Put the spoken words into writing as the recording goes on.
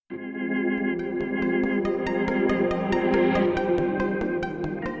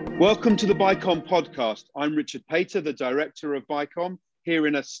Welcome to the BICOM podcast. I'm Richard Pater, the director of BICOM here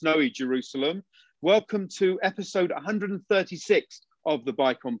in a snowy Jerusalem. Welcome to episode 136 of the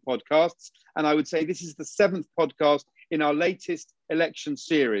BICOM podcasts. And I would say this is the seventh podcast in our latest election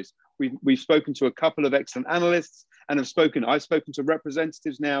series. We've spoken to a couple of excellent analysts and I've spoken to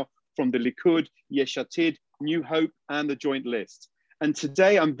representatives now from the Likud, Yesh Atid, New Hope and the Joint List. And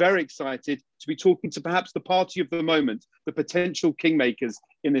today I'm very excited to be talking to perhaps the party of the moment, the potential kingmakers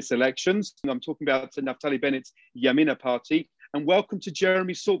in this election. And I'm talking about Naftali Bennett's Yamina party. And welcome to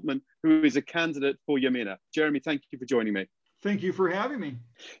Jeremy Saltman, who is a candidate for Yamina. Jeremy, thank you for joining me. Thank you for having me.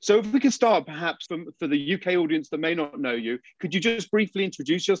 So if we can start perhaps for the UK audience that may not know you, could you just briefly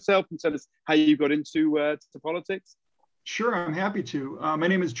introduce yourself and tell us how you got into to politics? Sure, I'm happy to. My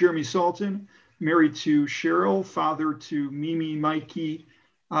name is Jeremy Salton, married to Cheryl, father to Mimi, Mikey,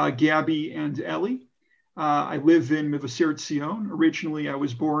 Gabby, and Ellie. I live in Mevaseret Zion. Originally, I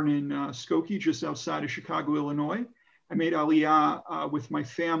was born in Skokie, just outside of Chicago, Illinois. I made Aliyah with my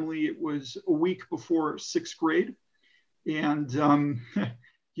family. It was a week before sixth grade. And,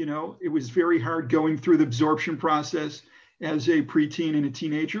 it was very hard going through the absorption process as a preteen and a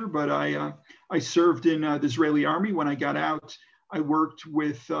teenager. But I served in the Israeli army. When I got out, I worked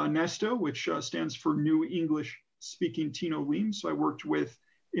with NESTO, which stands for New English Speaking Teen Olim. So I worked with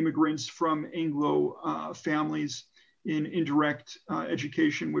immigrants from Anglo families in indirect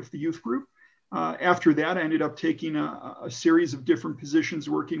education with the youth group. After that, I ended up taking a series of different positions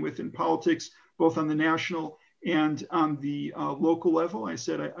working within politics, both on the national and on the local level. I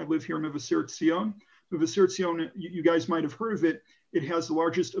said I live here in Mevaseret Zion. Mevaseret Zion, you guys might have heard of it. It has the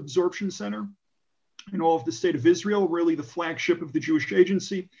largest absorption center in all of the state of Israel, really the flagship of the Jewish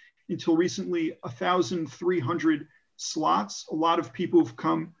Agency. Until recently, 1,300 slots. A lot of people have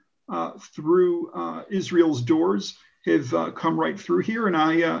come through Israel's doors, have come right through here. And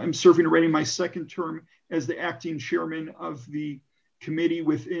I am serving already my second term as the acting chairman of the committee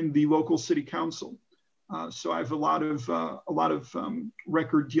within the local city council. So I have a lot of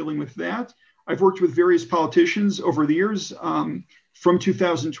record dealing with that. I've worked with various politicians over the years. From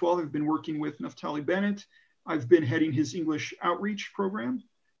 2012, I've been working with Naftali Bennett. I've been heading his English outreach program.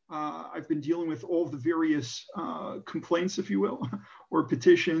 I've been dealing with all the various complaints, if you will, or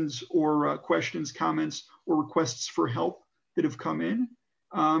petitions or questions, comments, or requests for help that have come in.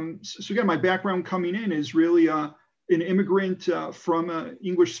 So again, my background coming in is really an immigrant from an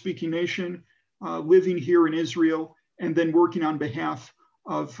English-speaking nation, living here in Israel, and then working on behalf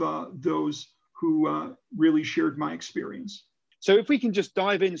of those who really shared my experience. So if we can just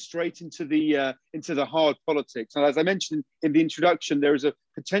dive in straight into the hard politics. And as I mentioned in the introduction, there is a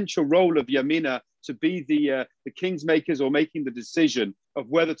potential role of Yamina to be the king's makers or making the decision of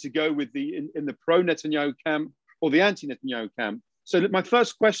whether to go with in the pro-Netanyahu camp or the anti-Netanyahu camp. So my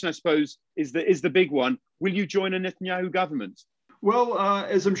first question, I suppose, is the big one. Will you join a Netanyahu government? Well,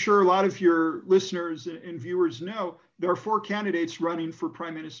 as I'm sure a lot of your listeners and viewers know, there are four candidates running for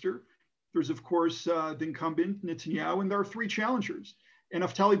prime minister. There's, of course, the incumbent, Netanyahu, and there are three challengers. And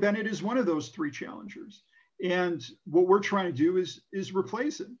Naftali Bennett is one of those three challengers. And what we're trying to do is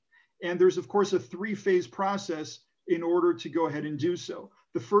replace him. And there's, of course, a three-phase process in order to go ahead and do so.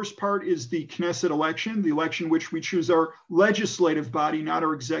 The first part is the Knesset election, the election which we choose our legislative body, not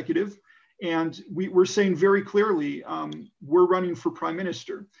our executive. And we're saying very clearly, we're running for prime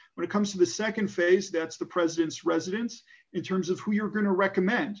minister. When it comes to the second phase, that's the president's residence in terms of who you're going to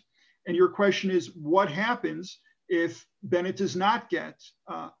recommend. And your question is, what happens if Bennett does not get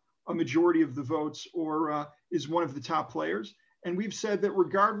a majority of the votes or is one of the top players? And we've said that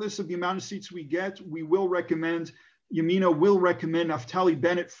regardless of the amount of seats we get, we will recommend, Yamina will recommend Naftali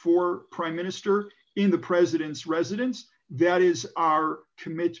Bennett for prime minister in the president's residence. That is our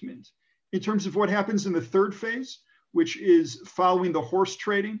commitment. In terms of what happens in the third phase, which is following the horse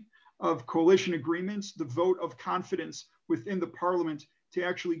trading of coalition agreements, the vote of confidence within the parliament to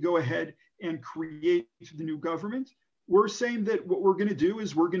actually go ahead and create the new government, we're saying that what we're going to do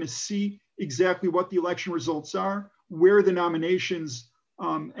is we're going to see exactly what the election results are, where the nominations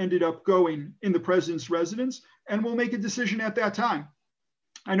ended up going in the president's residence, and we'll make a decision at that time.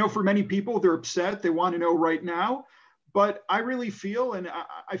 I know for many people, they're upset. They want to know right now. But I really feel, and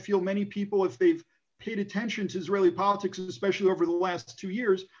I feel many people, if they've paid attention to Israeli politics, especially over the last 2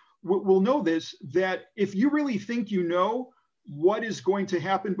 years, will know this, that if you really think you know what is going to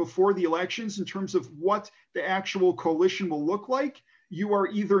happen before the elections in terms of what the actual coalition will look like, you are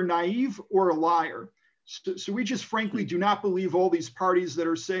either naive or a liar. So we just frankly do not believe all these parties that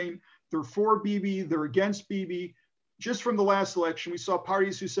are saying they're for Bibi, they're against Bibi. Just from the last election, we saw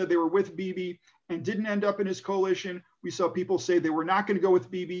parties who said they were with Bibi and didn't end up in his coalition, We saw people say they were not going to go with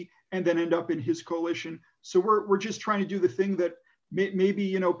Bibi and then end up in his coalition. So we're just trying to do the thing that maybe,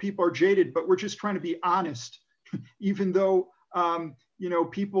 you know, people are jaded, but we're just trying to be honest. Even though, you know,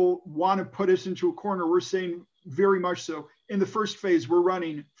 people want to put us into a corner, we're saying very much so. In the first phase, we're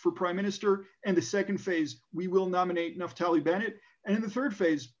running for prime minister. And the second phase, we will nominate Naftali Bennett. And in the third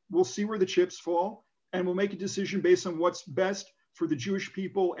phase, we'll see where the chips fall, and we'll make a decision based on what's best for the Jewish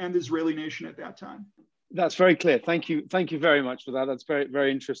people and the Israeli nation at that time. That's very clear. Thank you. Thank you very much for that. That's very,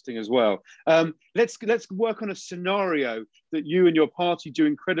 very interesting as well. Let's work on a scenario that you and your party do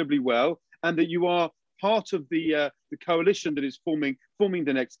incredibly well, and that you are part of the coalition that is forming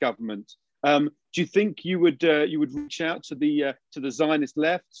the next government. Do you think you would reach out to the Zionist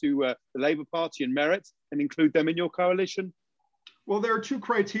left, to the Labour Party and Meretz, and include them in your coalition? Well, there are two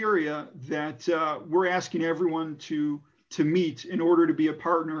criteria that we're asking everyone to meet in order to be a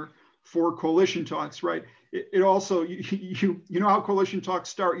partner for coalition talks, right? It also, you know how coalition talks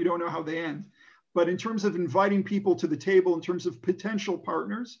start, you don't know how they end. But in terms of inviting people to the table, in terms of potential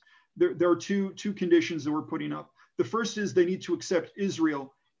partners, there are two conditions that we're putting up. The first is they need to accept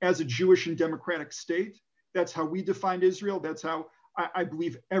Israel as a Jewish and democratic state. That's how we defined Israel. That's how I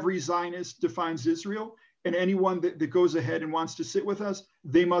believe every Zionist defines Israel. And anyone that goes ahead and wants to sit with us,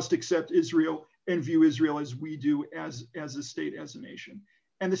 they must accept Israel and view Israel as we do as a state, as a nation.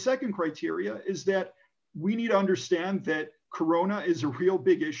 And the second criteria is that we need to understand that Corona is a real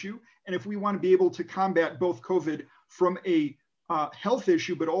big issue. And if we want to be able to combat both COVID from a health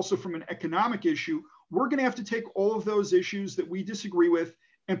issue, but also from an economic issue, we're going to have to take all of those issues that we disagree with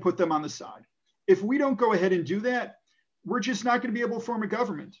and put them on the side. If we don't go ahead and do that, we're just not going to be able to form a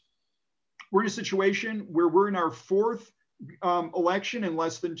government. We're in a situation where we're in our fourth election in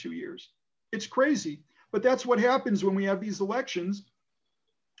less than 2 years. It's crazy, but that's what happens when we have these elections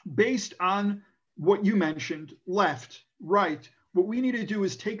based on what you mentioned, left, right. What we need to do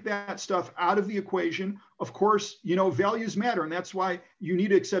is take that stuff out of the equation. Of course, you know, values matter, and that's why you need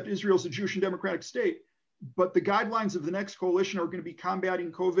to accept Israel as a Jewish and democratic state. But the guidelines of the next coalition are going to be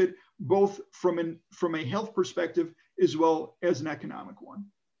combating COVID, both from a health perspective as well as an economic one.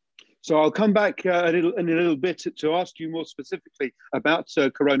 So I'll come back in a little bit to ask you more specifically about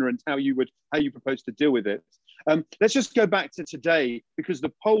Corona and how you propose to deal with it. Let's just go back to today, because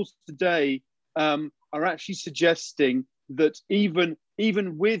the polls today are actually suggesting that even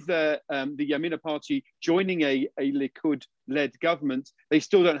with the Yamina party joining a Likud-led government, they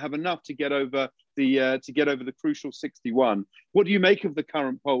still don't have enough to get over the crucial 61. What do you make of the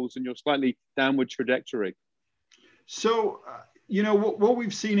current polls and your slightly downward trajectory? So, you know, what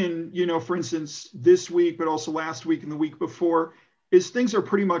we've seen in, you know, for instance, this week, but also last week and the week before, is things are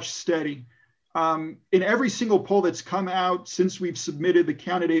pretty much steady. In every single poll that's come out since we've submitted the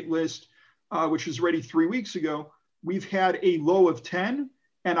candidate list, which was ready 3 weeks ago, we've had a low of 10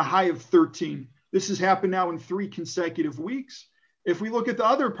 and a high of 13. This has happened now in 3 consecutive weeks. If we look at the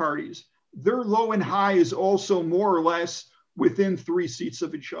other parties, their low and high is also more or less within 3 seats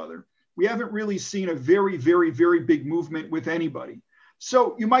of each other. We haven't really seen a very, very, very big movement with anybody.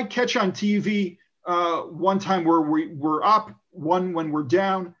 So you might catch on TV one time where we're up, one when we're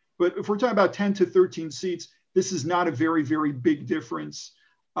down. But if we're talking about 10 to 13 seats, this is not a very, very big difference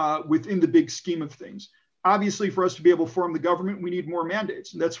within the big scheme of things. Obviously, for us to be able to form the government, we need more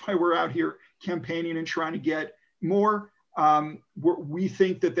mandates. And that's why we're out here campaigning and trying to get more. We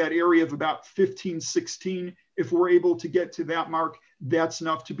think that area of about 15, 16, if we're able to get to that mark, that's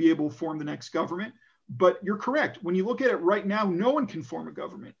enough to be able to form the next government. But you're correct. When you look at it right now, no one can form a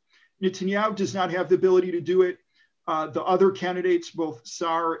government. Netanyahu does not have the ability to do it. The other candidates, both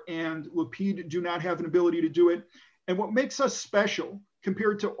Saar and Lapid, do not have an ability to do it. And what makes us special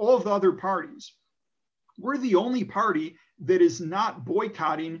compared to all of the other parties, we're the only party that is not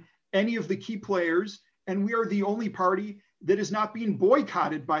boycotting any of the key players, and we are the only party that is not being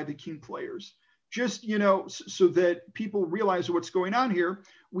boycotted by the key players. Just, you know, so that people realize what's going on here,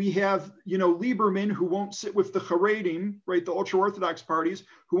 we have, you know, Lieberman, who won't sit with the Haredim, right, the ultra-Orthodox parties,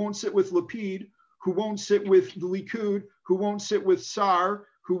 who won't sit with Lapid, who won't sit with the Likud, who won't sit with Saar,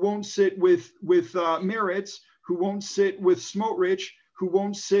 who won't sit with Meretz, who won't sit with Smotrich, who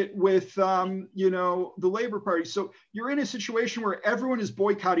won't sit with, you know, the Labor Party. So you're in a situation where everyone is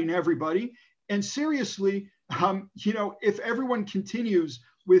boycotting everybody. And seriously, you know, if everyone continues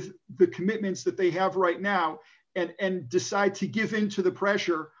with the commitments that they have right now and decide to give in to the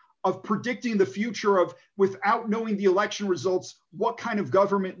pressure of predicting the future of, without knowing the election results, what kind of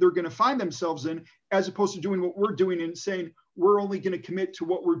government they're going to find themselves in, as opposed to doing what we're doing and saying, we're only going to commit to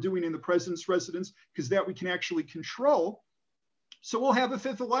what we're doing in the president's residence, because that we can actually control. So we'll have a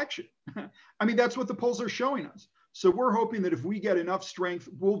 5th election. I mean, that's what the polls are showing us. So we're hoping that if we get enough strength,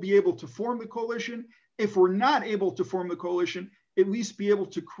 we'll be able to form the coalition. If we're not able to form the coalition, at least be able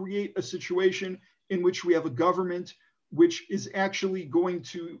to create a situation in which we have a government which is actually going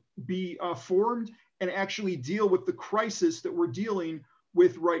to be formed and actually deal with the crisis that we're dealing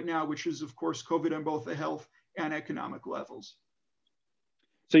with right now, which is, of course, COVID on both the health and economic levels.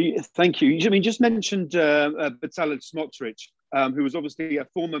 So thank you. I mean, just mentioned Bezalel Smotrich, who was obviously a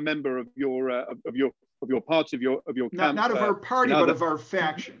former member of your party, of your camp. Not of our party, but of our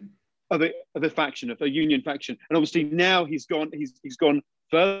faction. Of the faction, of the union faction, and obviously now he's gone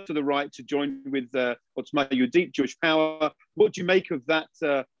further to the right to join with Otzma Yehudit, Jewish Power. What do you make of that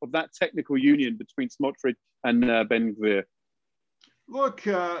technical union between Smotrich and Ben Gvir? Look,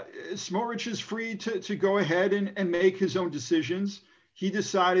 Smotrich is free to go ahead and make his own decisions. He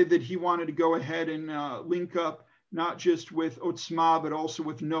decided that he wanted to go ahead and link up not just with Otzma, but also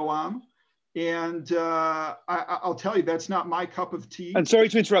with Noam. And I'll tell you, that's not my cup of tea. And sorry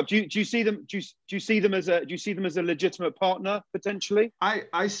to interrupt. Do you see them? Do you see them as a legitimate partner potentially?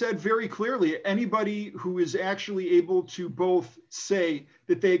 I said very clearly, anybody who is actually able to both say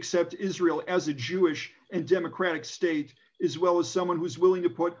that they accept Israel as a Jewish and democratic state, as well as someone who's willing to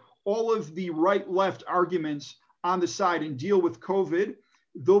put all of the right-left arguments on the side and deal with COVID,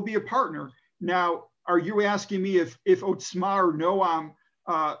 they'll be a partner. Now, are you asking me if Otzma or Noam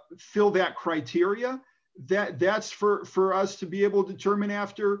fill that criteria? That's for us to be able to determine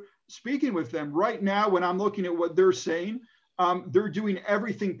after speaking with them. Right now, when I'm looking at what they're saying, they're doing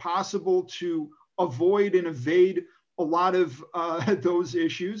everything possible to avoid and evade a lot of those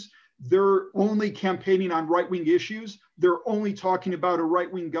issues. They're only campaigning on right-wing issues. They're only talking about a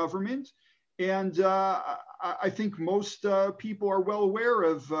right-wing government. And I think most people are well aware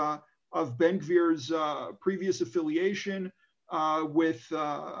of Ben Gvir's previous affiliation with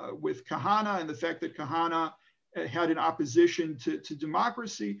Kahana and the fact that Kahana had an opposition to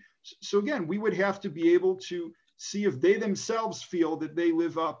democracy. So again, we would have to be able to see if they themselves feel that they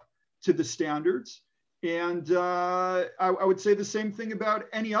live up to the standards. And I would say the same thing about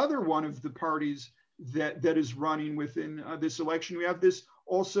any other one of the parties that is running within this election. We have this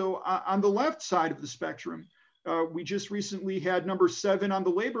also on the left side of the spectrum. We just recently had number 7 on the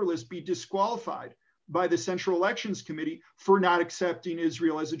labor list be disqualified by the Central Elections Committee for not accepting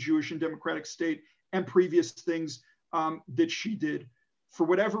Israel as a Jewish and democratic state and previous things that she did. For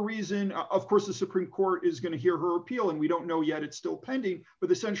whatever reason, of course, the Supreme Court is going to hear her appeal, and we don't know yet, it's still pending, but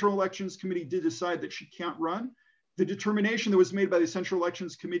the Central Elections Committee did decide that she can't run. The determination that was made by the Central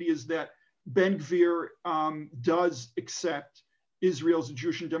Elections Committee is that Ben Gvir does accept Israel as a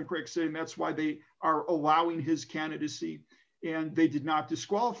Jewish and democratic state, and that's why they are allowing his candidacy, and they did not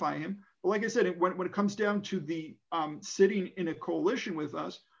disqualify him. But like I said, when it comes down to the sitting in a coalition with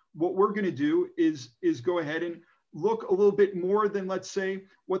us, what we're going to do is go ahead and look a little bit more than, let's say,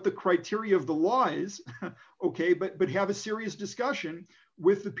 what the criteria of the law is, okay, but have a serious discussion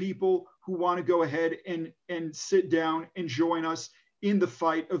with the people who want to go ahead and sit down and join us in the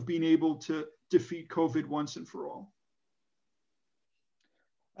fight of being able to defeat COVID once and for all.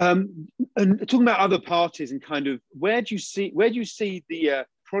 And talking about other parties and kind of where do you see the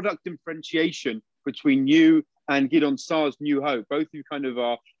product differentiation between you and Gideon Saar's New Hope? Both of you kind of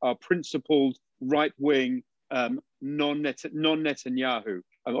are principled, right-wing, non-Netanyahu.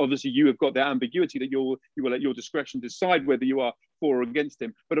 Obviously, you have got that ambiguity that you will at your discretion decide whether you are for or against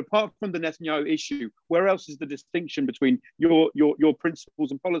him. But apart from the Netanyahu issue, where else is the distinction between your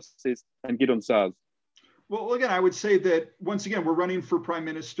principles and policies and Gideon Saar's? Well, again, I would say that, once again, we're running for prime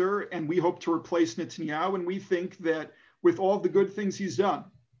minister, and we hope to replace Netanyahu. And we think that with all the good things he's done,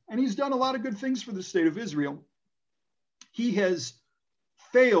 and he's done a lot of good things for the state of Israel, he has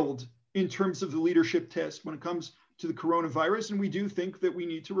failed in terms of the leadership test when it comes to the coronavirus. And we do think that we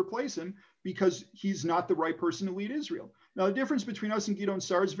need to replace him because he's not the right person to lead Israel. Now, the difference between us and Gideon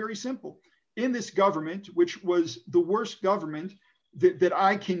Saar is very simple. In this government, which was the worst government that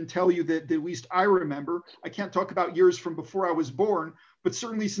I can tell you that at least I remember, I can't talk about years from before I was born, but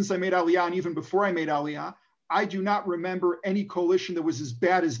certainly since I made Aliyah and even before I made Aliyah, I do not remember any coalition that was as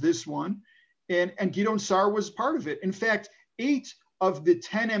bad as this one. And Gideon Saar was part of it. In fact, 8 of the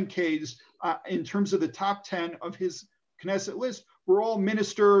 10 MKs in terms of the top 10 of his Knesset list were all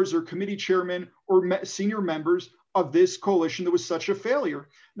ministers or committee chairmen or senior members of this coalition that was such a failure.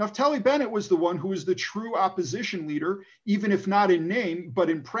 Naftali Bennett was the one who was the true opposition leader, even if not in name, but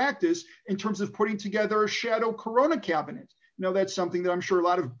in practice, in terms of putting together a shadow corona cabinet. Now, that's something that I'm sure a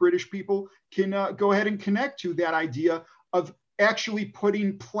lot of British people can go ahead and connect to, that idea of actually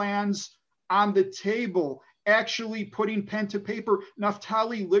putting plans on the table, actually putting pen to paper.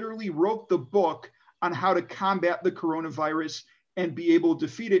 Naftali literally wrote the book on how to combat the coronavirus and be able to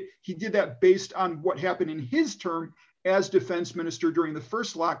defeat it. He did that based on what happened in his term as defense minister during the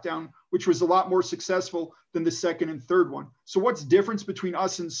first lockdown, which was a lot more successful than the second and third one. So what's the difference between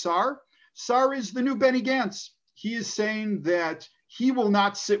us and Sar? Sar is the new Benny Gantz. He is saying that he will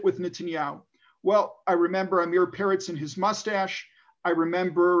not sit with Netanyahu. Well, I remember Amir Peretz and his mustache. I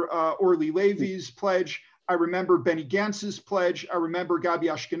remember Orly Levy's pledge. I remember Benny Gantz's pledge. I remember Gabi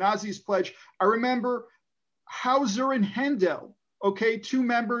Ashkenazi's pledge. I remember Hauser and Hendel, okay, two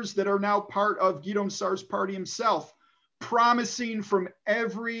members that are now part of Gideon Sar's party himself, promising from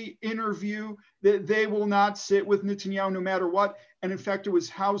every interview that they will not sit with Netanyahu no matter what. And in fact, it was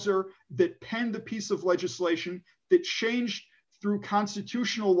Hauser that penned the piece of legislation that changed through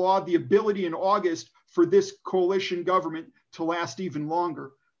constitutional law the ability in August for this coalition government to last even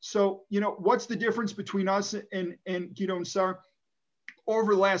longer. So, what's the difference between us and Gideon Sar?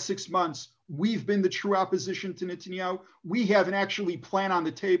 Over the last 6 months, we've been the true opposition to Netanyahu. We have an actual plan on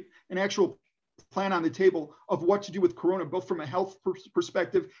the table of what to do with Corona, both from a health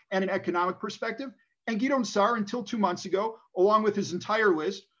perspective and an economic perspective. And Gideon Sar, until 2 months ago, along with his entire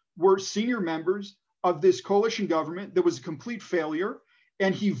list, were senior members of this coalition government that was a complete failure.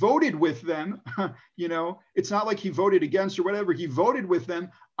 And he voted with them. It's not like he voted against or whatever. He voted with them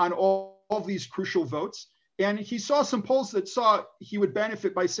on all of these crucial votes. And he saw some polls that saw he would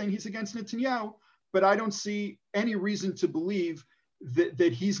benefit by saying he's against Netanyahu. But I don't see any reason to believe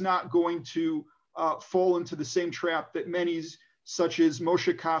that he's not going to fall into the same trap that many, such as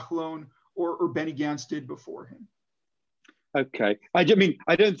Moshe Kachlon or Benny Gantz, did before him. Okay. I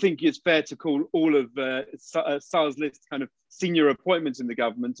don't think it's fair to call all of Sar's list kind of senior appointments in the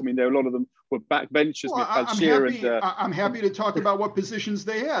government. I mean, a lot of them were backbenchers. Well, I'm happy to talk about what positions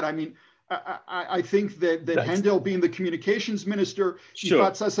they had. I mean, I think that Hendel being the communications minister,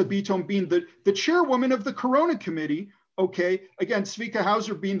 Yifat Sasa Biton being the chairwoman of the Corona Committee, okay, again, Zvika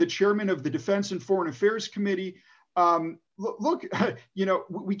Hauser being the chairman of the Defense and Foreign Affairs Committee. Look,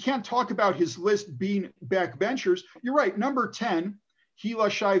 we can't talk about his list being backbenchers. You're right. Number 10, Hila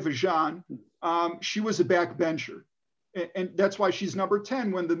Shai Vajan, she was a backbencher. And that's why she's number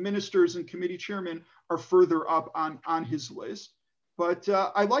 10 when the ministers and committee chairmen are further up on his list. But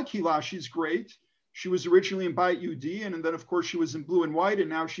I like Hila. She's great. She was originally in Bayit Yehudi, and then, of course, she was in Blue and White, and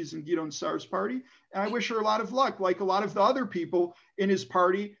now she's in Gideon Sar's party. And I wish her a lot of luck, like a lot of the other people in his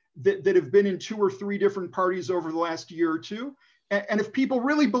party that have been in 2 or 3 different parties over the last year or two. And if people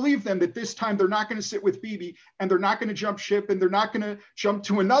really believe then that this time they're not going to sit with Bibi and they're not going to jump ship and they're not going to jump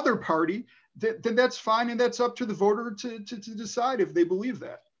to another party, then that's fine. And that's up to the voter to decide if they believe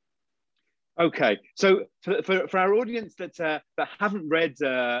that. Okay. So for our audience that haven't read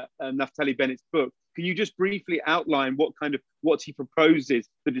Naftali Bennett's book, can you just briefly outline what he proposes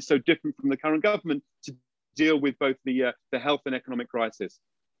that is so different from the current government to deal with both the health and economic crisis?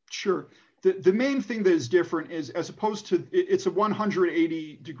 Sure. The main thing that is different is, as opposed to, it's a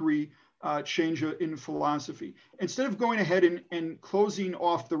 180-degree change in philosophy. Instead of going ahead and closing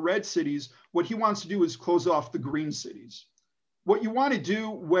off the red cities, what he wants to do is close off the green cities. What you want to do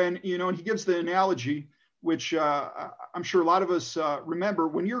when, and he gives the analogy, which I'm sure a lot of us remember,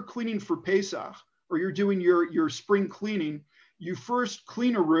 when you're cleaning for Pesach or you're doing your spring cleaning, you first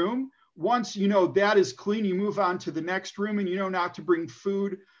clean a room. Once you know that is clean, you move on to the next room and you know not to bring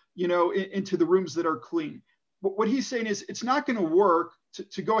food into the rooms that are clean. But what he's saying is it's not going to work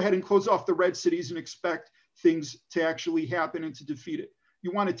to go ahead and close off the red cities and expect things to actually happen and to defeat it.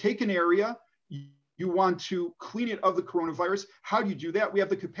 You want to take an area, you want to clean it of the coronavirus. How do you do that? We have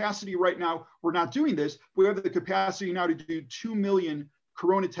the capacity right now. We're not doing this. We have the capacity now to do 2 million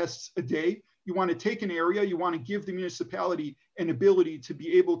corona tests a day. You want to take an area, you want to give the municipality an ability to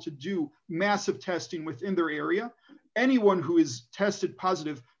be able to do massive testing within their area. Anyone who is tested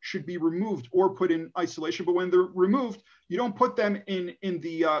positive should be removed or put in isolation. But when they're removed, you don't put them in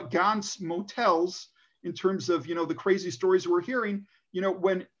the Gantz motels in terms of, the crazy stories we're hearing.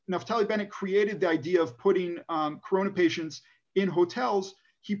 When Naftali Bennett created the idea of putting corona patients in hotels,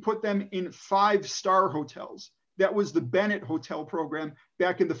 he put them in 5-star hotels. That was the Bennett Hotel program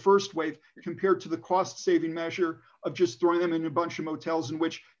back in the first wave, compared to the cost-saving measure of just throwing them in a bunch of motels in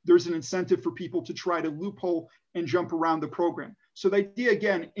which there's an incentive for people to try to loophole and jump around the program. So the idea,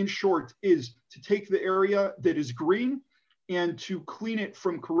 again, in short, is to take the area that is green and to clean it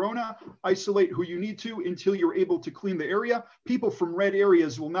from corona, isolate who you need to until you're able to clean the area. People from red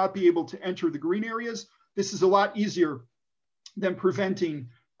areas will not be able to enter the green areas. This is a lot easier than preventing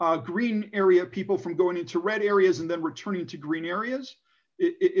green area people from going into red areas and then returning to green areas.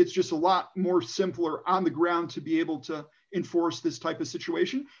 It's just a lot more simpler on the ground to be able to enforce this type of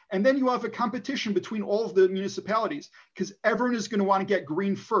situation. And then you have a competition between all of the municipalities because everyone is going to want to get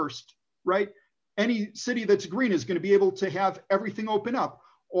green first, right? Any city that's green is going to be able to have everything open up,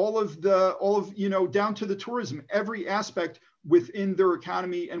 all of down to the tourism, every aspect within their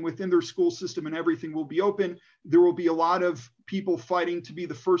economy and within their school system, and everything will be open. There will be a lot of people fighting to be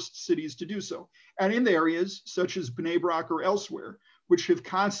the first cities to do so. And in the areas such as Bnei Brak or elsewhere, which have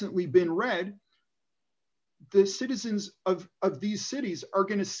constantly been red, the citizens of these cities are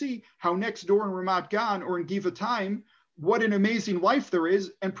going to see how next door in Ramat Gan or in Givatayim, what an amazing life there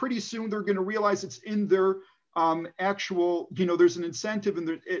is. And pretty soon they're going to realize it's in their actual, there's an incentive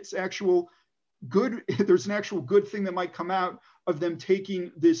and it's actual good, there's an actual good thing that might come out of them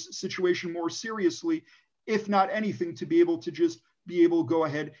taking this situation more seriously, if not anything, to be able to go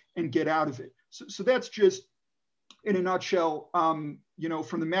ahead and get out of it. So that's just in a nutshell, from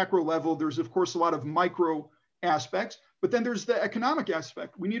the macro level. There's of course a lot of micro aspects, but then there's the economic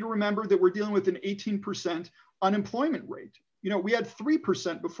aspect. We need to remember that we're dealing with an 18% unemployment rate. We had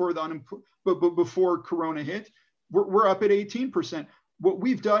 3% before Corona hit. We're up at 18%. What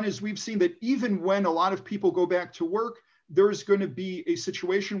we've done is we've seen that even when a lot of people go back to work, there's going to be a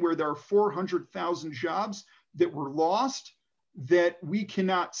situation where there are 400,000 jobs that were lost, that we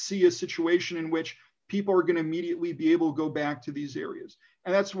cannot see a situation in which people are going to immediately be able to go back to these areas.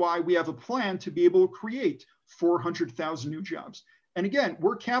 And that's why we have a plan to be able to create 400,000 new jobs. And again,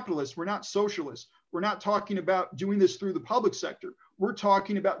 we're capitalists, we're not socialists. We're not talking about doing this through the public sector. We're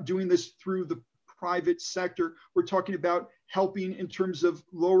talking about doing this through the private sector. We're talking about helping in terms of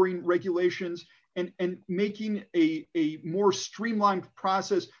lowering regulations and making a more streamlined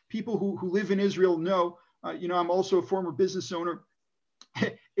process. People who live in Israel know, I'm also a former business owner.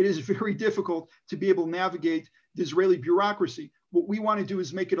 It is very difficult to be able to navigate the Israeli bureaucracy. What we want to do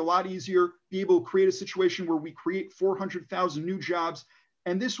is make it a lot easier, be able to create a situation where we create 400,000 new jobs.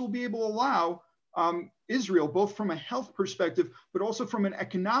 And this will be able to allow Israel, both from a health perspective, but also from an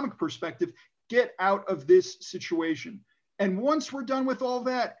economic perspective, get out of this situation. And once we're done with all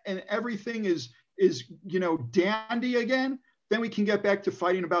that and everything is dandy again, then we can get back to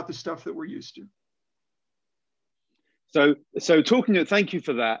fighting about the stuff that we're used to. So thank you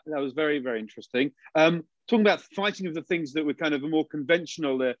for that. That was very, very interesting. Talking about fighting of the things that were kind of a more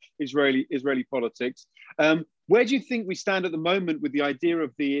conventional Israeli politics. Where do you think we stand at the moment with the idea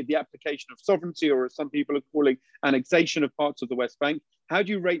of the application of sovereignty, or as some people are calling annexation of parts of the West Bank? How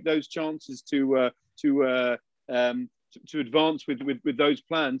do you rate those chances to advance with those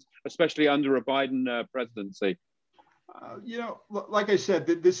plans, especially under a Biden presidency? Like I said,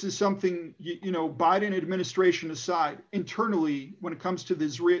 this is something, Biden administration aside, internally, when it comes to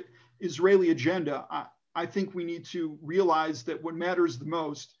the Israeli agenda, I think we need to realize that what matters the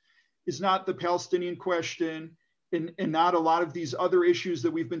most is not the Palestinian question and not a lot of these other issues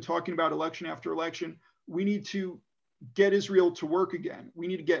that we've been talking about election after election. We need to get Israel to work again. We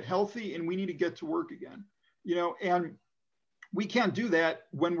need to get healthy and we need to get to work again, and we can't do that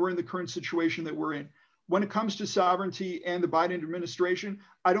when we're in the current situation that we're in. When it comes to sovereignty and the Biden administration,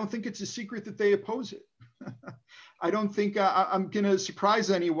 I don't think it's a secret that they oppose it. I don't think I'm going to surprise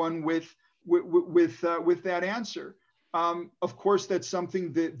anyone with that answer. Of course, that's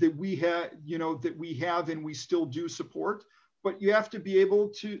something that we have and we still do support. But you have to be able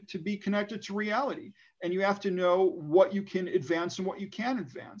to be connected to reality, and you have to know what you can advance and what you can't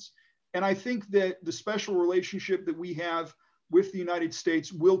advance. And I think that the special relationship that we have with the United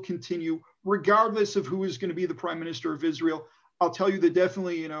States will continue, regardless of who is going to be the prime minister of Israel. I'll tell you that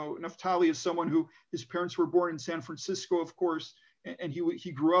definitely, Naftali is someone who his parents were born in San Francisco, of course, and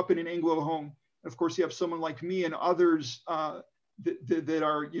he grew up in an Anglo home. Of course, you have someone like me and others that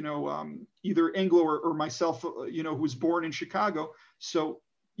are, either Anglo or myself, who was born in Chicago. So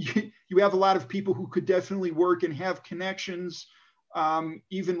you have a lot of people who could definitely work and have connections,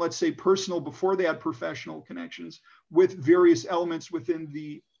 even let's say personal before they had professional connections with various elements within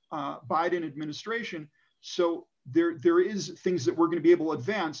the Biden administration. So there is things that we're going to be able to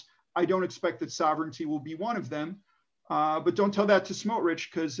advance. I don't expect that sovereignty will be one of them, but don't tell that to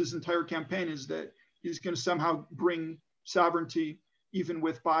Smotrich, because his entire campaign is that he's going to somehow bring sovereignty even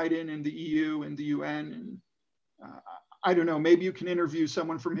with Biden and the EU and the UN. And I don't know, maybe you can interview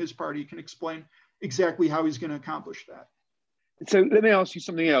someone from his party, can explain exactly how he's going to accomplish that. So let me ask you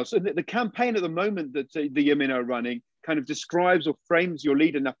something else. The campaign at the moment that the Yemen are running kind of describes or frames your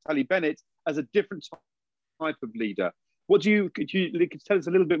leader, Naftali Bennett, as a different type of leader. Could you tell us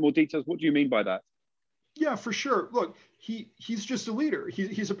a little bit more details? What do you mean by that? Yeah, for sure. Look, he's just a leader.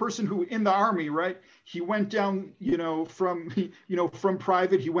 He's a person who in the army, right? He went down, from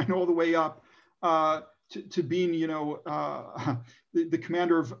private, he went all the way up to being, the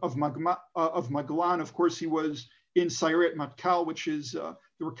commander of Magalan. Of course, he was in Sayeret Matkal, which is the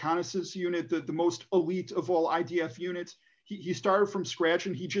reconnaissance unit, the most elite of all IDF units. He started from scratch,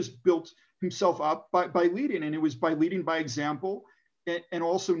 and he just built himself up by leading. And it was by leading by example, and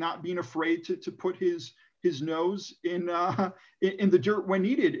also not being afraid to put his nose in the dirt when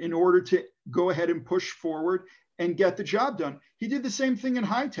needed in order to go ahead and push forward and get the job done. He did the same thing in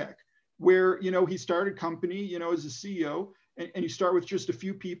high tech, where, he started a company, as a CEO, and you start with just a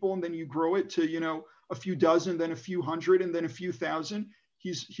few people, and then you grow it to, a few dozen, then a few hundred, and then a few thousand.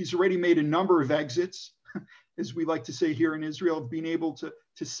 He's already made a number of exits, as we like to say here in Israel, of being able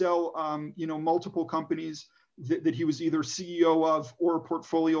to sell, multiple companies that he was either CEO of or a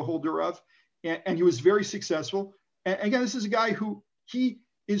portfolio holder of. And he was very successful. And again, this is a guy who, he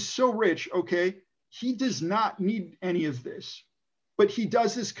is so rich, okay? He does not need any of this, but he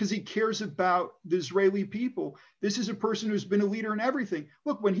does this because he cares about the Israeli people. This is a person who's been a leader in everything.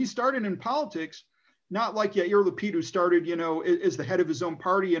 Look, when he started in politics, not like Yair Lapid, who started, as the head of his own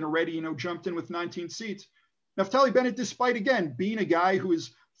party and already, jumped in with 19 seats. Naftali Bennett, despite, again, being a guy who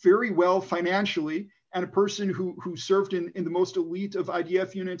is very well financially and a person who served in the most elite of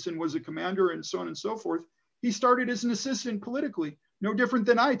IDF units and was a commander and so on and so forth, he started as an assistant politically, no different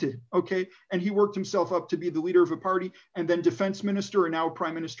than I did, okay? And he worked himself up to be the leader of a party and then defense minister and now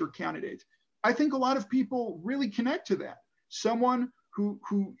prime minister candidate. I think a lot of people really connect to that. Someone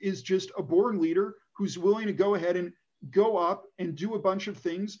who is just a born leader, who's willing to go ahead and go up and do a bunch of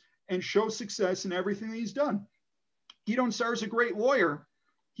things and show success in everything that he's done. Gideon Sa'ar is a great lawyer.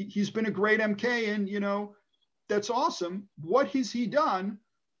 He's been a great MK, and, that's awesome. What has he done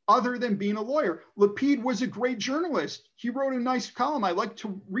other than being a lawyer? Lapid was a great journalist. He wrote a nice column. I like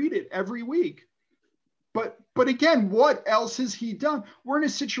to read it every week. But again, what else has he done? We're in a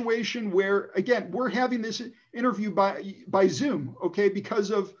situation where, again, we're having this interview by Zoom, okay, because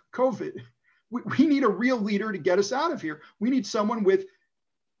of COVID. We need a real leader to get us out of here. We need someone with,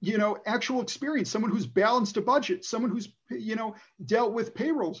 actual experience, someone who's balanced a budget, someone who's, dealt with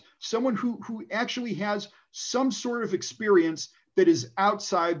payrolls, someone who actually has some sort of experience that is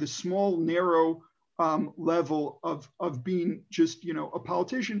outside the small, narrow level of being just, a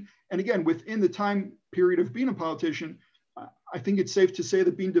politician. And again, within the time period of being a politician, I think it's safe to say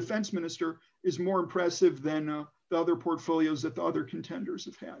that being defense minister is more impressive than the other portfolios that the other contenders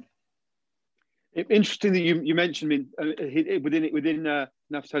have had. Interesting that you mentioned within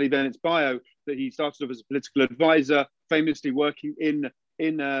Naftali Bennett's bio that he started off as a political advisor, famously working in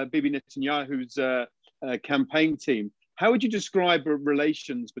Bibi Netanyahu's campaign team. How would you describe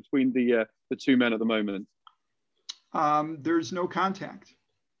relations between the two men at the moment? There's no contact.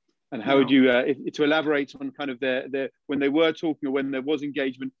 And how would you, to elaborate on kind of their when they were talking or when there was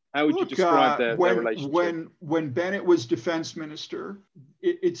engagement, how would you describe their relationship? When Bennett was defense minister,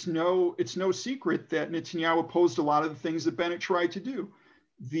 it's no secret that Netanyahu opposed a lot of the things that Bennett tried to do.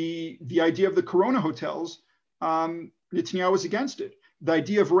 The idea of the Corona hotels, Netanyahu was against it. The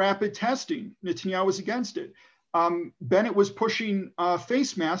idea of rapid testing, Netanyahu was against it. Bennett was pushing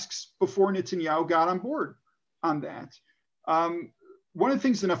face masks before Netanyahu got on board on that. One of the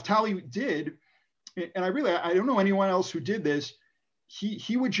things that Naftali did, and I don't know anyone else who did this,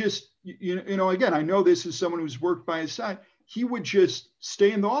 he would just, again, I know this is someone who's worked by his side, he would just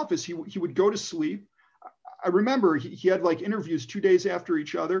stay in the office. He would go to sleep. I remember he had like interviews 2 days after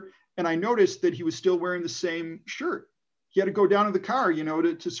each other, and I noticed that he was still wearing the same shirt. He had to go down to the car,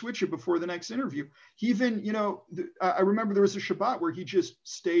 to switch it before the next interview. He even, I remember there was a Shabbat where he just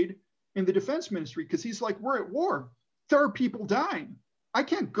stayed in the defense ministry because he's like, we're at war. There are people dying. I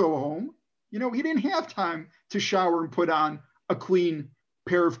can't go home. He didn't have time to shower and put on a clean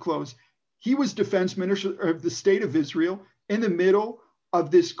pair of clothes. He was defense minister of the state of Israel in the middle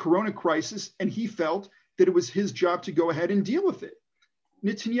of this Corona crisis, and he felt that it was his job to go ahead and deal with it.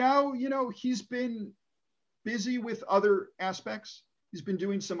 Netanyahu, he's been busy with other aspects. He's been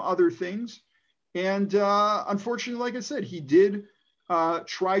doing some other things. And unfortunately, like I said, he did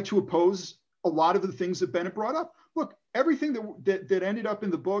try to oppose a lot of the things that Bennett brought up. Look, everything that ended up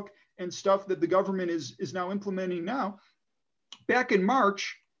in the book and stuff that the government is now implementing now, back in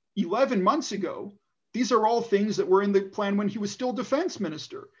March, 11 months ago, these are all things that were in the plan when he was still defense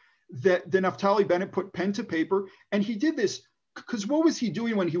minister, that Naftali Bennett put pen to paper. And he did this because what was he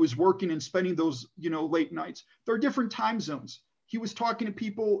doing when he was working and spending those, late nights? There are different time zones. He was talking to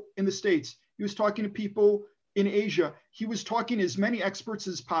people in the States. He was talking to people in Asia. He was talking to as many experts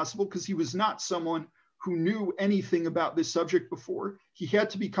as possible because he was not someone who knew anything about this subject before. He had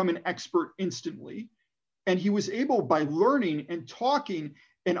to become an expert instantly. And he was able, by learning and talking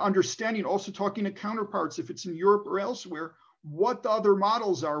and understanding, also talking to counterparts, if it's in Europe or elsewhere, what the other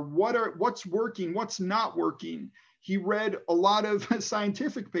models are, what's working, what's not working. He read a lot of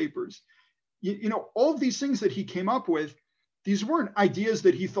scientific papers. You know, all of these things that he came up with, these weren't ideas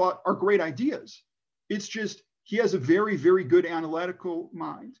that he thought are great ideas. It's just, he has a very, very good analytical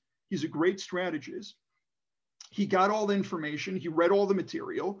mind. He's a great strategist. He got all the information, he read all the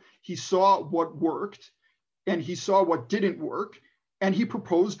material, he saw what worked, and he saw what didn't work, and he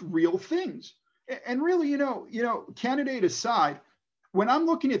proposed real things. And really, you know, candidate aside, when I'm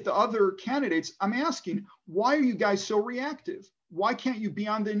looking at the other candidates, I'm asking, why are you guys so reactive? Why can't you be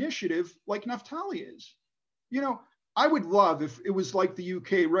on the initiative like Naftali is? You know, I would love if it was like the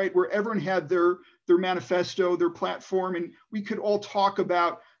UK, right, where everyone had their manifesto, their platform, and we could all talk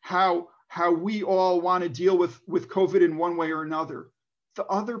about how we all want to deal with COVID in one way or another. The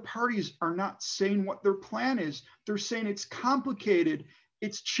other parties are not saying what their plan is. They're saying it's complicated,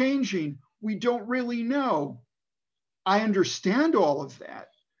 it's changing, we don't really know. I understand all of that.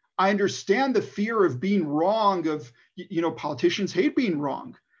 I understand the fear of being wrong, of, you know, politicians hate being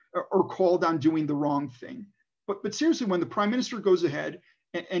wrong or called on doing the wrong thing. But seriously, when the prime minister goes ahead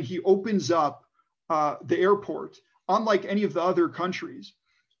and he opens up the airport, unlike any of the other countries,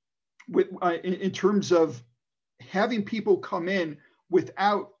 in terms of having people come in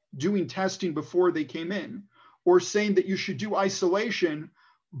without doing testing before they came in, or saying that you should do isolation,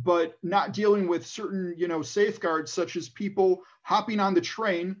 but not dealing with certain, you know, safeguards, such as people hopping on the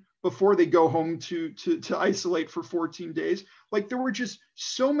train before they go home to isolate for 14 days. Like, there were just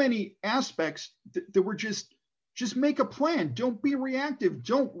so many aspects that were just make a plan. Don't be reactive.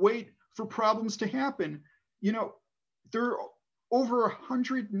 Don't wait for problems to happen. You know, there are over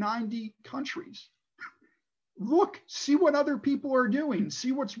 190 countries. Look, see what other people are doing,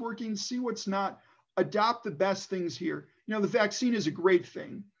 see what's working, see what's not, adopt the best things here. You know, the vaccine is a great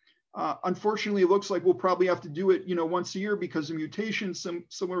thing. Unfortunately, it looks like we'll probably have to do it, you know, once a year because of mutations,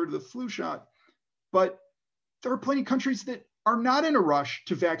 similar to the flu shot. But there are plenty of countries that are not in a rush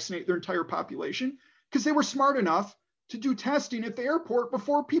to vaccinate their entire population because they were smart enough to do testing at the airport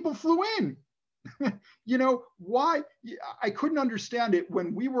before people flew in. You know, why? I couldn't understand it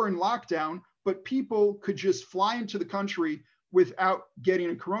when we were in lockdown, but people could just fly into the country without getting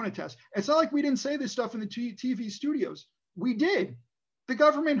a corona test. It's not like we didn't say this stuff in the TV studios. We did. The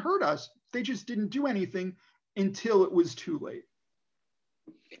government heard us. They just didn't do anything until it was too late.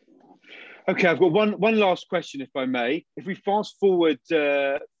 Okay, I've got one last question, if I may. If we fast forward 3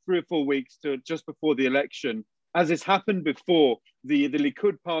 or 4 weeks to just before the election, as has happened before, the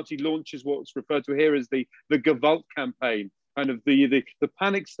Likud party launches what's referred to here as the Gewalt campaign, kind of the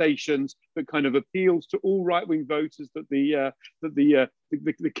panic stations that kind of appeals to all right-wing voters that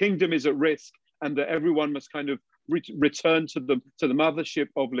the kingdom is at risk and that everyone must kind of return to the mothership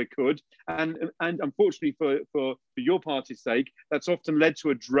of Likud. And unfortunately for your party's sake, that's often led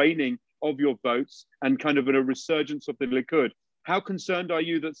to a draining of your votes and kind of a resurgence of the Likud. How concerned are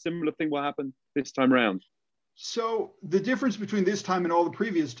you that similar thing will happen this time around? So the difference between this time and all the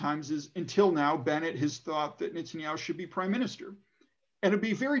previous times is, until now, Bennett has thought that Netanyahu should be prime minister. And it'd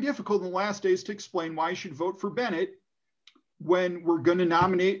be very difficult in the last days to explain why you should vote for Bennett when we're going to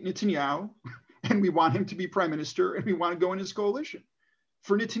nominate Netanyahu and we want him to be prime minister and we want to go in his coalition.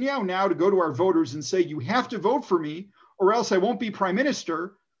 For Netanyahu now to go to our voters and say, you have to vote for me or else I won't be prime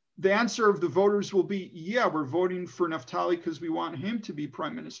minister, the answer of the voters will be, yeah, we're voting for Naftali because we want him to be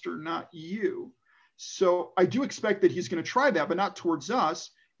prime minister, not you. So I do expect that he's going to try that, but not towards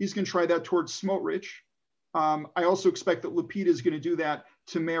us. He's going to try that towards Smotrich. I also expect that Lapid is going to do that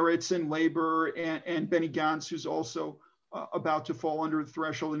to Meretz and Labor and Benny Gantz, who's also about to fall under the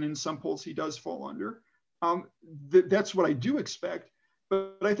threshold. And in some polls, he does fall under. That's what I do expect.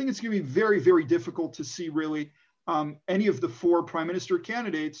 But I think it's going to be very, very difficult to see really any of the 4 prime minister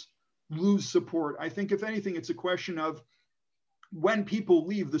candidates lose support. I think, if anything, it's a question of when people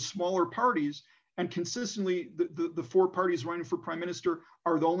leave the smaller parties. And consistently, the 4 parties running for prime minister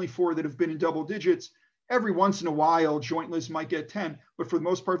are the only 4 that have been in double digits. Every once in a while, joint lists might get 10, but for the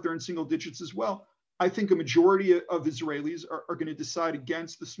most part, they're in single digits as well. I think a majority of Israelis are going to decide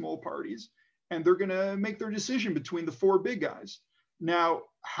against the small parties, and they're going to make their decision between the 4 big guys. Now,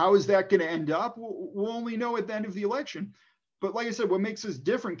 how is that going to end up? We'll only know at the end of the election. But like I said, what makes us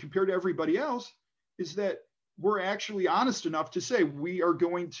different compared to everybody else is that we're actually honest enough to say we are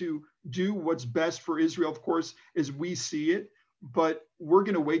going to do what's best for Israel, of course, as we see it, but we're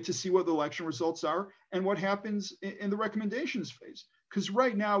going to wait to see what the election results are and what happens in the recommendations phase. Because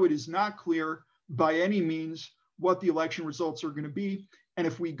right now it is not clear by any means what the election results are going to be. And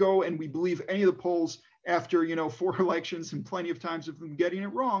if we go and we believe any of the polls after, 4 elections and plenty of times of them getting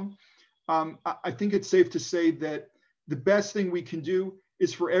it wrong, I think it's safe to say that the best thing we can do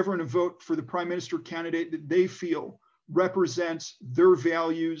is for everyone to vote for the prime minister candidate that they feel represents their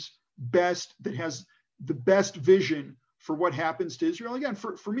values best, that has the best vision for what happens to Israel. Again,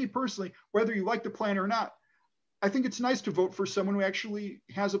 for me personally, whether you like the plan or not, I think it's nice to vote for someone who actually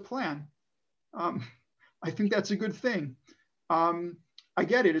has a plan. I think that's a good thing. I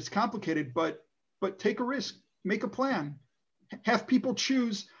get it, it's complicated, but take a risk, make a plan. Have people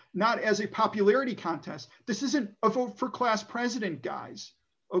choose, not as a popularity contest. This isn't a vote for class president, guys,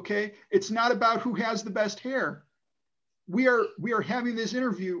 okay? It's not about who has the best hair. We are having this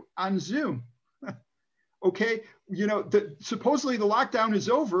interview on Zoom, okay? Supposedly the lockdown is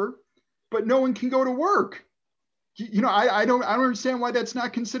over, but no one can go to work. I don't understand why that's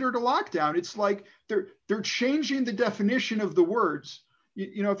not considered a lockdown. It's like they're changing the definition of the words.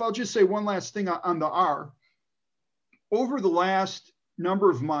 If I'll just say one last thing on the R. Over the last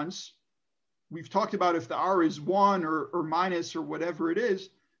number of months, we've talked about if the R is 1 or minus or whatever it is,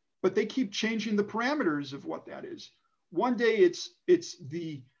 but they keep changing the parameters of what that is. One day it's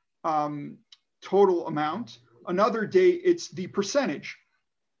the total amount. Another day it's the percentage.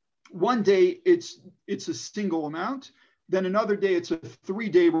 One day it's a single amount. Then another day it's a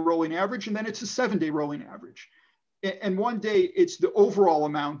 3-day rolling average, and then it's a 7-day rolling average. And one day it's the overall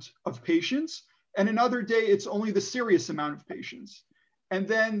amount of patients, and another day it's only the serious amount of patients. And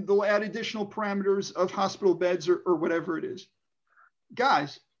then they'll add additional parameters of hospital beds or whatever it is.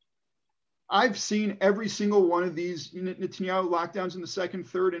 Guys, I've seen every single one of these Netanyahu lockdowns in the 2nd,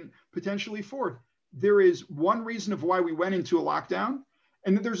 3rd, and potentially 4th. There is one reason of why we went into a lockdown,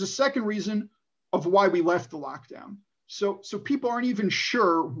 and then there's a second reason of why we left the lockdown. So people aren't even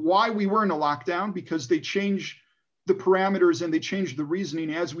sure why we were in a lockdown, because they change the parameters and they change the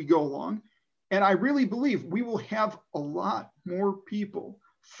reasoning as we go along. And I really believe we will have a lot more people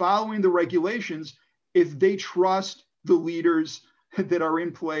following the regulations if they trust the leaders that are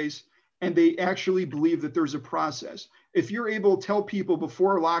in place and they actually believe that there's a process. If you're able to tell people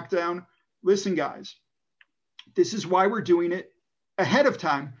before a lockdown, listen, guys, this is why we're doing it ahead of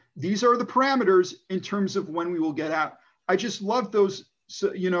time. These are the parameters in terms of when we will get out. I just love those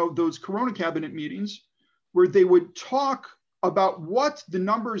Corona cabinet meetings where they would talk about what the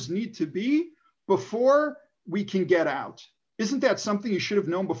numbers need to be before we can get out. Isn't that something you should have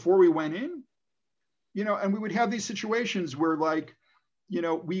known before we went in? And we would have these situations where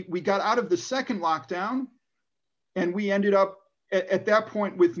we got out of the second lockdown and we ended up at that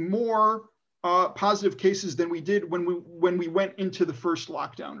point with more positive cases than we did when we went into the first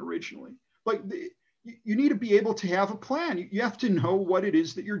lockdown originally. You need to be able to have a plan. You have to know what it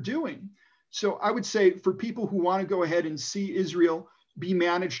is that you're doing. So I would say for people who want to go ahead and see Israel be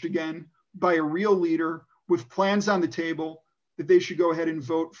managed again by a real leader with plans on the table, that they should go ahead and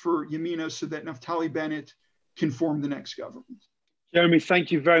vote for Yamina so that Naftali Bennett can form the next government. Jeremy, thank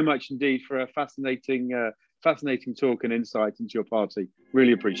you very much indeed for a fascinating talk and insight into your party.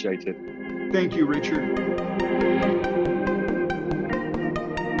 Really appreciate it. Thank you, Richard.